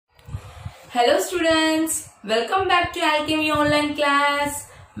Hello students, welcome back to Alchemy online class.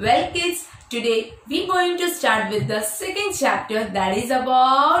 Well kids, today we going to start with the second chapter that is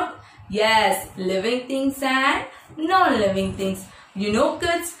about living things and non-living things. You know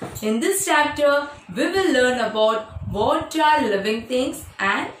kids, in this chapter we will learn about what are living things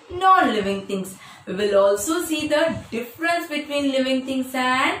and non-living things. We will also see the difference between living things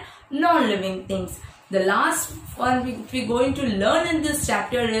and non-living things. The last one which we are going to learn in this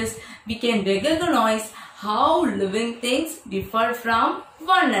chapter is we can recognize how living things differ from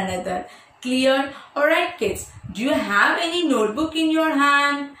one another. Clear? Alright kids, do you have any notebook in your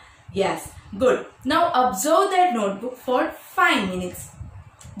hand? Yes, good. Now observe that notebook for 5 minutes.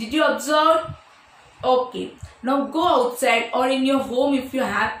 Did you observe? Okay. Now go outside or in your home if you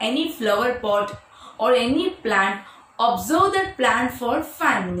have any flower pot or any plant, observe that plant for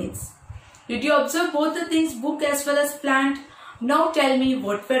 5 minutes. Did you observe both the things, book as well as plant? Now tell me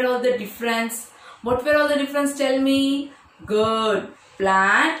what were all the difference? What were all the difference? Tell me. Good.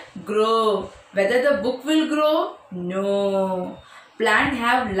 Plant grow. Whether the book will grow? No. Plant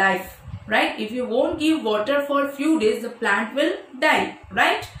have life. Right? If you won't give water for a few days, the plant will die.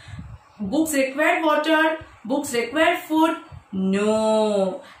 Right? Books require water. Books require food.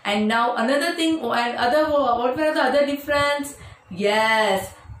 No. And now another thing. What were the other difference?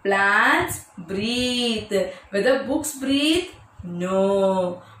 Yes. Plants breathe. Whether books breathe?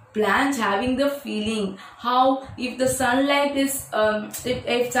 No. Plants having the feeling how if the sunlight is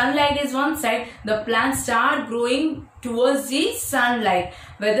if sunlight is one side, the plants start growing towards the sunlight.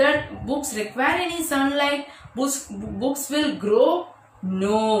 Whether books require any sunlight, books will grow?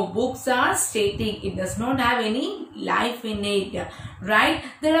 No. Books are static. It does not have any life in it. Right?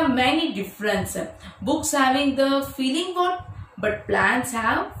 There are many differences. Books having the feeling what? But plants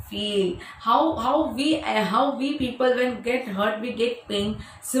have feel. How we people when get hurt we get pain.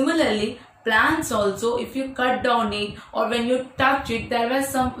 Similarly, plants also if you cut down it or when you touch it, there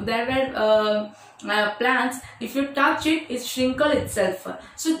were plants. If you touch it, it shrinkle itself.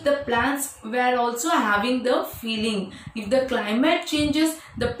 So the plants were also having the feeling. If the climate changes,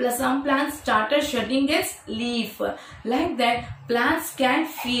 some plants started shedding its leaf. Like that, plants can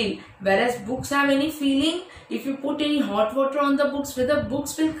feel. Whereas books have any feeling. If you put any hot water on the books, whether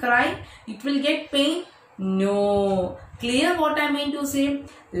books will cry, it will get pain? No. Clear what I mean to say?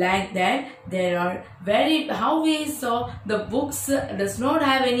 Like that, there are how we saw the books does not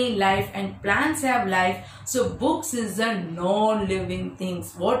have any life and plants have life. So books is the non-living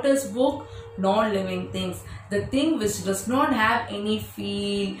things. What is book? Non-living things. The thing which does not have any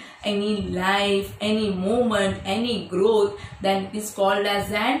feel, any life, any movement, any growth, then it is called as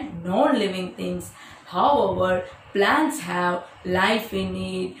an non-living things. However, plants have life in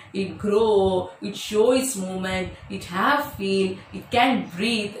it, it grow, it show its movement, it have feel, it can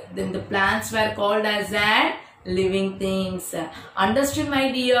breathe. Then the plants were called as an living things. Understood my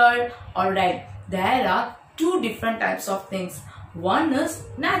dear? Alright, there are two different types of things. One is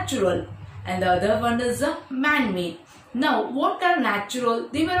natural and the other one is man-made. Now what are natural?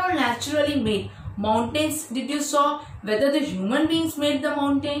 They were all naturally made. Mountains, did you saw whether the human beings made the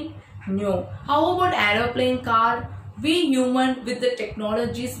mountain? No. How about aeroplane, car? We human with the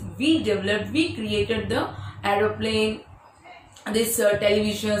technologies we developed, we created the aeroplane, this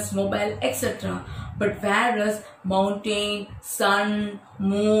televisions, mobile, etc. But whereas mountain, sun,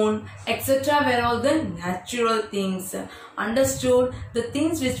 moon, etc. were all the natural things. Understood? The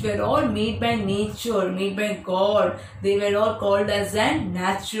things which were all made by nature, made by God, they were all called as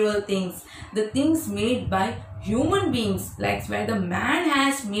natural things. The things made by human beings, like where the man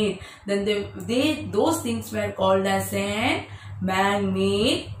has made, then those things were called as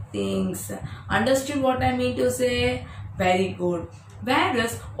man-made things. Understood what I mean to say? Very good.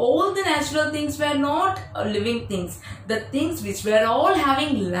 Whereas all the natural things were not living things. The things which were all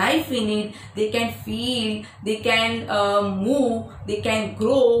having life in it, they can feel, they can move, they can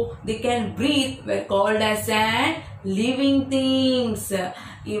grow, they can breathe, were called as living things.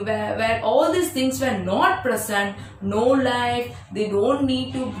 Where all these things were not present, no life, they don't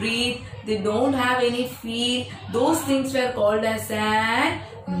need to breathe, they don't have any feel, those things were called as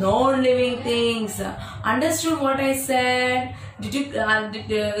non-living things. Understood what I said?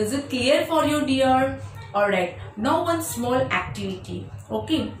 Is it clear for you dear? Alright, now one small activity.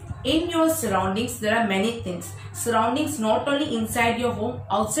 Okay, in your surroundings there are many things. Surroundings not only inside your home,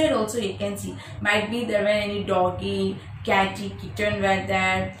 outside also you can see. Might be there were any doggy, catty, kitten were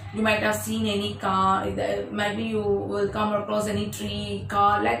there. You might have seen any car. Might be you will come across any tree,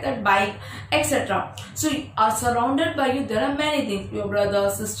 car, like that, bike, etc. So you are surrounded by you. There are many things. Your brother,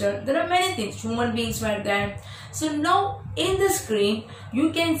 sister. There are many things. Human beings were there. So now In the screen,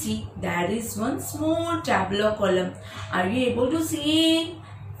 you can see there is one small tabular column. Are you able to see it?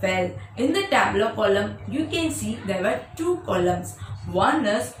 Well, in the tabular column, you can see there were two columns. One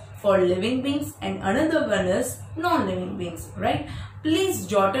is for living beings and another one is non-living beings, right? Please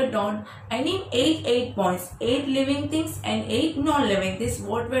jot it down. I need 8 points. 8 living things and 8 non-living things.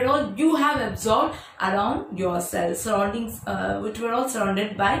 What were all you have absorbed around yourself, surroundings, which were all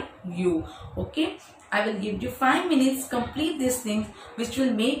surrounded by you. Okay. I will give you 5 minutes, complete these things, which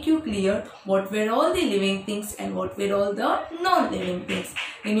will make you clear what were all the living things and what were all the non-living things.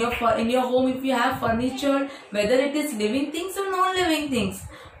 In your home, if you have furniture, whether it is living things or non-living things.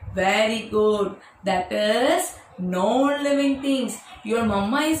 Very good. That is non-living things. Your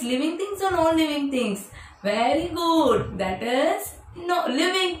mama is living things or non-living things? Very good. That is no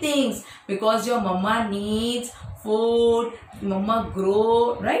living things, because your mama needs food, mama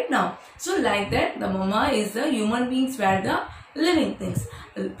grow right now. So like that, the mama is the human beings were the living things.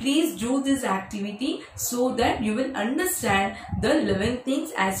 Please do this activity so that you will understand the living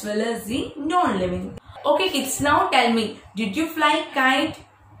things as well as the non-living. Okay kids, now tell me, did you fly kite?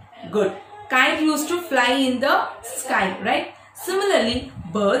 Good. Kite used to fly in the sky, right? Similarly,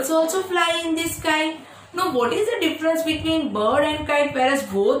 birds also fly in the sky. Now what is the difference between bird and kite, whereas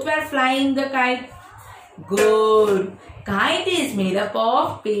both were flying the kite? Good. Kite is made up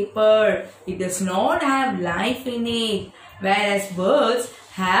of paper. It does not have life in it. Whereas birds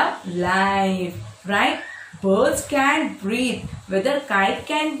have life. Right? Birds can breathe. Whether kite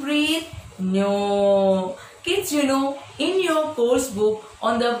can breathe? No. Kids, you know, in your course book,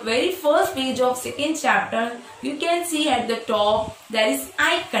 on the very first page of second chapter, you can see at the top there is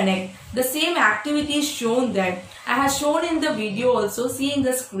I Connect. The same activity is shown there. I have shown in the video also. See in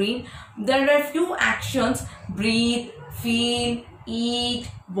the screen, there are few actions: breathe, feel, eat,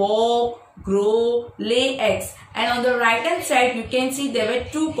 walk, grow, lay eggs. And on the right hand side, you can see there were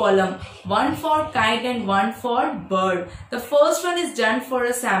two columns, one for kite and one for bird. The first one is done for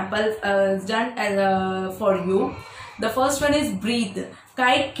a sample, for you. The first one is breathe.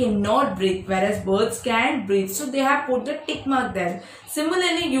 Kite cannot breathe, whereas birds can breathe. So they have put the tick mark there.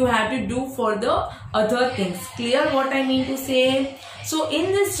 Similarly, you have to do for the other things. Clear what I mean to say? So in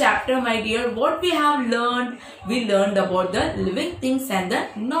this chapter, my dear, what we have learned? We learned about the living things and the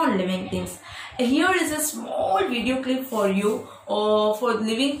non-living things. Here is a small video clip for you for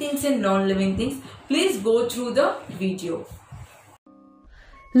living things and non-living things. Please go through the video.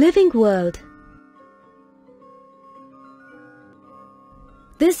 Living world.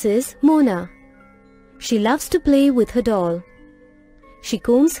 This is Mona. She loves to play with her doll. She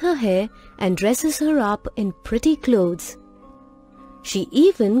combs her hair and dresses her up in pretty clothes. She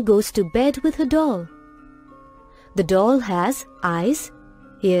even goes to bed with her doll. The doll has eyes,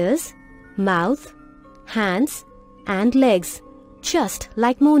 ears, mouth, hands and legs, just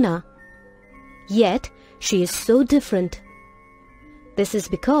like Mona. Yet she is so different. This is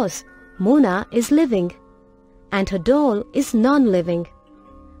because Mona is living and her doll is non-living,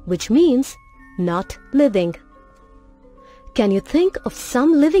 which means not living. Can you think of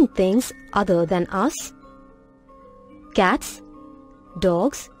some living things other than us? Cats,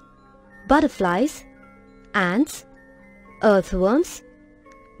 dogs, butterflies, ants, earthworms,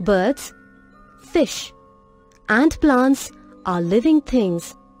 birds, fish, and plants are living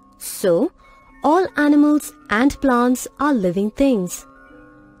things. So, all animals and plants are living things.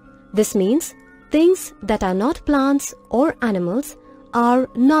 This means things that are not plants or animals are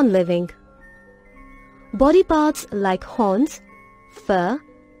non-living. Body parts like horns, fur,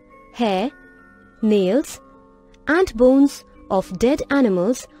 hair, nails, and bones of dead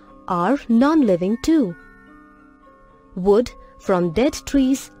animals are non-living too. Wood from dead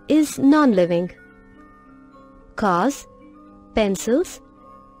trees is non-living. Cars, pencils,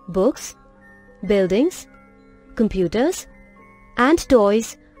 books, buildings, computers, and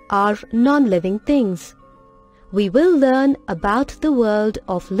toys are non-living things. We will learn about the world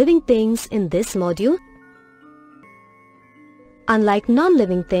of living things in this module. Unlike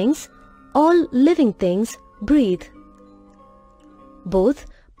non-living things, all living things breathe. Both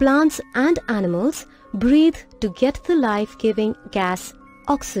plants and animals breathe to get the life-giving gas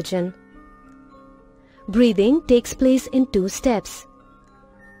oxygen. Breathing takes place in two steps.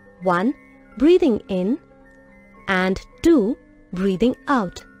 1. Breathing in, and 2. Breathing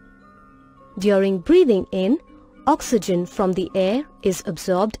out. During breathing in, oxygen from the air is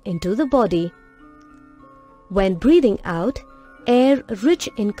absorbed into the body. When breathing out, air rich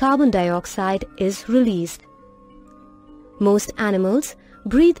in carbon dioxide is released. Most animals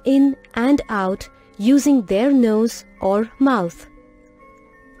breathe in and out using their nose or mouth.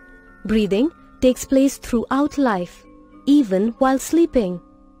 Breathing takes place throughout life. even while sleeping.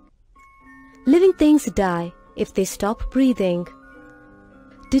 Living things die if they stop breathing.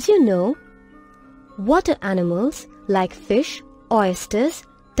 Did you know? Water animals like fish, oysters,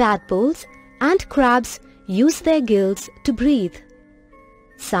 tadpoles, and crabs use their gills to breathe.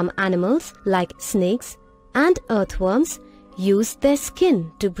 Some animals like snakes and earthworms use their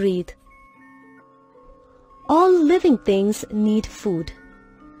skin to breathe. All living things need food.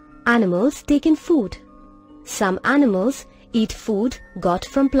 Animals take in food. Some animals eat food got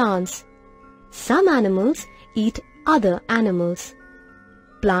from plants. Some animals eat other animals.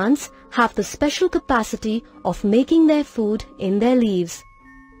 Plants have the special capacity of making their food in their leaves.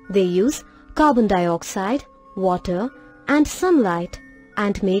 They use carbon dioxide, water, and sunlight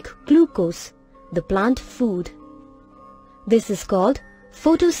and make glucose, the plant food. This is called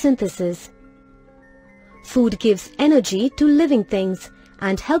photosynthesis. Food gives energy to living things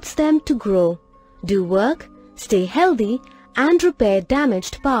and helps them to grow, do work, stay healthy, and repair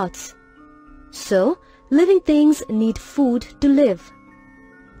damaged parts. So, living things need food to live.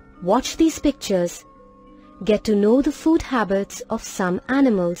 Watch these pictures. Get to know the food habits of some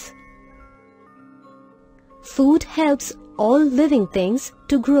animals. Food helps all living things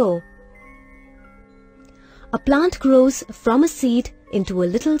to grow. A plant grows from a seed into a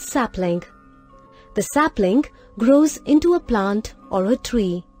little sapling. The sapling grows into a plant or a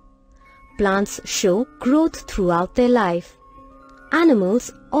tree. Plants show growth throughout their life.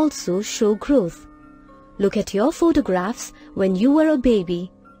 Animals also show growth. Look at your photographs when you were a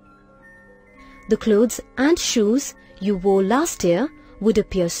baby. The clothes and shoes you wore last year would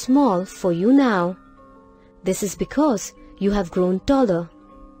appear small for you now. This is because you have grown taller.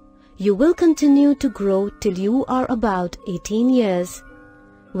 You will continue to grow till you are about 18 years.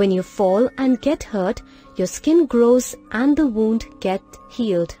 When you fall and get hurt, your skin grows and the wound gets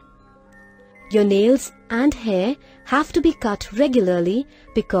healed. Your nails and hair have to be cut regularly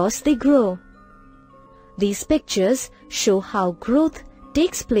because they grow. These pictures show how growth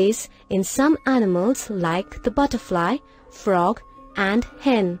takes place in some animals like the butterfly, frog, and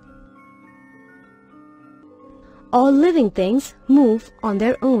hen. All living things move on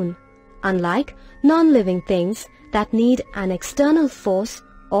their own, unlike non-living things that need an external force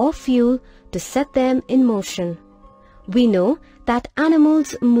or fuel to set them in motion. We know that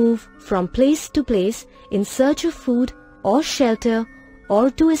animals move from place to place in search of food or shelter or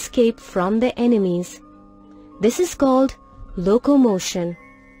to escape from their enemies. This is called locomotion.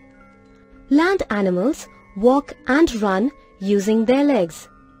 Land animals walk and run using their legs.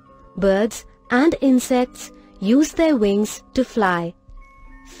 Birds and insects use their wings to fly.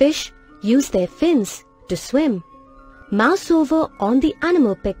 Fish use their fins to swim. Mouse over on the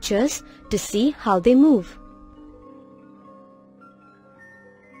animal pictures to see how they move.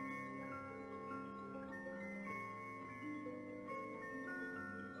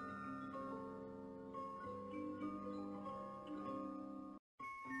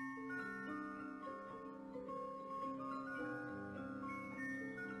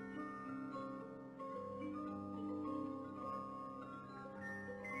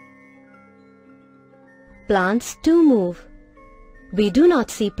 Plants do move. We do not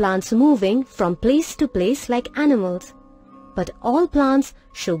see plants moving from place to place like animals, but all plants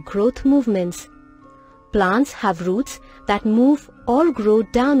show growth movements. Plants have roots that move or grow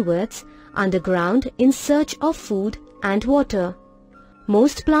downwards underground in search of food and water.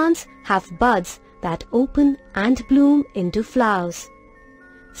 Most plants have buds that open and bloom into flowers.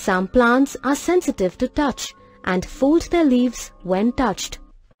 Some plants are sensitive to touch and fold their leaves when touched.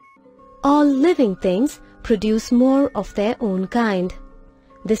 All living things produce more of their own kind.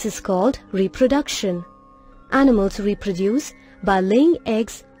 This is called reproduction. Animals reproduce by laying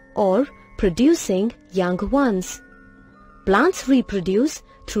eggs or producing young ones. Plants reproduce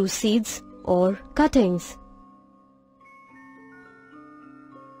through seeds or cuttings.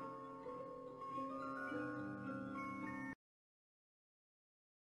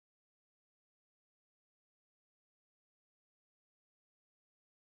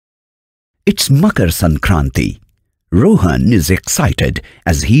 It's Makar Sankranti. Rohan is excited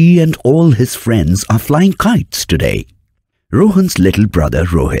as he and all his friends are flying kites today. Rohan's little brother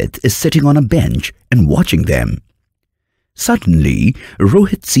Rohit is sitting on a bench and watching them. Suddenly,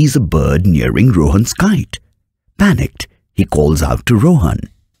 Rohit sees a bird nearing Rohan's kite. Panicked, he calls out to Rohan.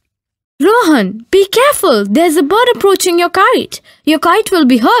 Rohan, be careful. There's a bird approaching your kite. Your kite will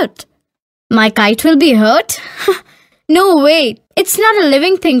be hurt. My kite will be hurt? No way. It's not a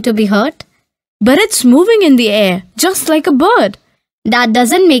living thing to be hurt. But it's moving in the air, just like a bird. That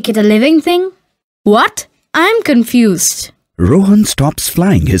doesn't make it a living thing. What? I'm confused. Rohan stops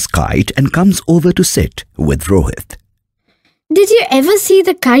flying his kite and comes over to sit with Rohit. Did you ever see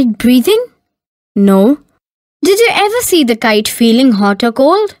the kite breathing? No. Did you ever see the kite feeling hot or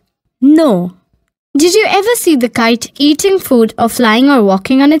cold? No. Did you ever see the kite eating food or flying or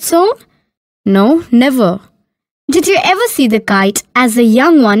walking on its own? No, never. Did you ever see the kite as a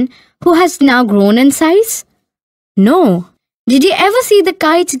young one who has now grown in size? No. Did you ever see the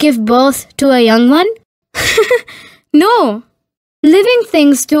kite give birth to a young one? No. Living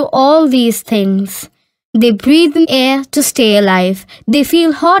things do all these things. They breathe in air to stay alive. They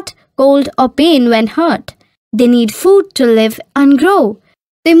feel hot, cold, or pain when hurt. They need food to live and grow.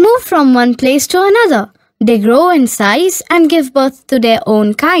 They move from one place to another. They grow in size and give birth to their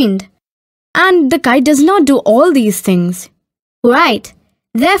own kind. And the kite does not do all these things. Right.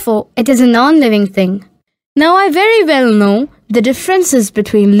 Therefore, it is a non-living thing. Now I very well know the differences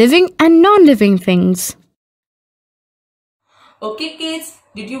between living and non-living things. Okay kids,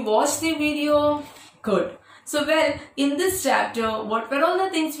 did you watch the video? Good. So in this chapter, what were all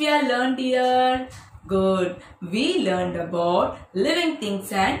the things we have learned here? Good. We learned about living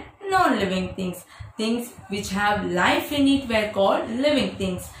things and non-living things. Things which have life in it were called living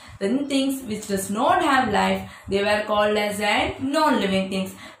things. Then things which does not have life, they were called as non-living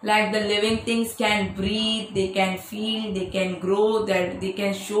things. Like the living things can breathe, they can feel, they can grow, that they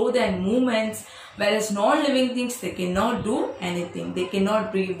can show their movements. Whereas non-living things, they cannot do anything. They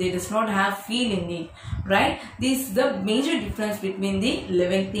cannot breathe. They does not have feel in it. Right? This is the major difference between the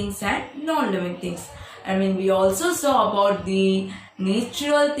living things and non-living things. I mean, we also saw about the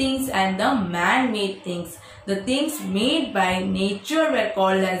natural things and the man-made things. The things made by nature were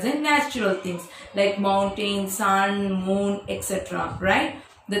called as natural things, like mountain, sun, moon, etc. Right?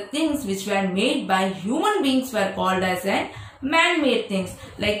 The things which were made by human beings were called as man-made things,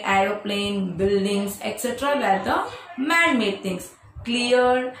 like aeroplane, buildings, etc. were the man-made things.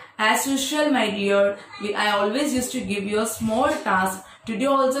 Clear? As usual, my dear, I always used to give you a small task. Today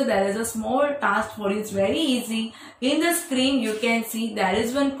also there is a small task for you. It's very easy. In the screen you can see there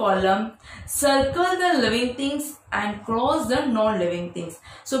is one column. Circle the living things and cross the non-living things.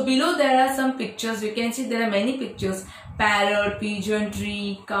 So below there are some pictures. You can see there are many pictures. Parrot, pigeon,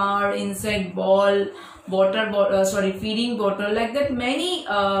 tree, car, insect, ball, water bottle, feeding bottle, like that many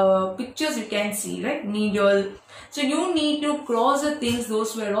pictures you can see, right? Needle. So you need to cross the things,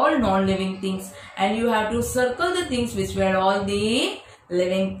 those were all non-living things, and you have to circle the things which were all the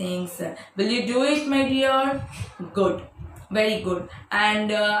living things. Will you do it, my dear? Good. Very good.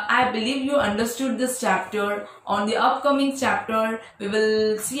 And I believe you understood this chapter. On the upcoming chapter, we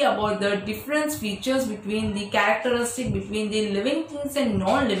will see about the different features between the characteristic between the living things and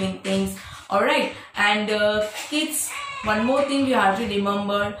non-living things. Alright. And kids, one more thing you have to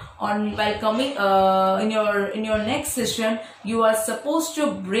remember, on while coming in your next session, you are supposed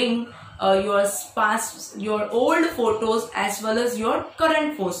to bring your old photos as well as your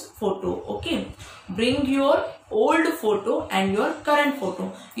current photo. Okay, bring your old photo and your current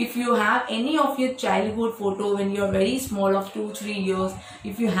photo. If you have any of your childhood photo when you are very small of 2-3 years,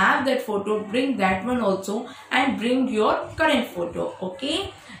 if you have that photo, bring that one also, and bring your current photo.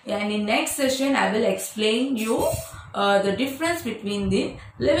 Okay, and in next session I will explain you the difference between the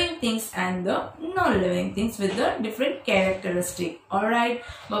living things and the non-living things with the different characteristic. Alright,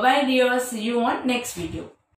 bye bye dear, see you on next video.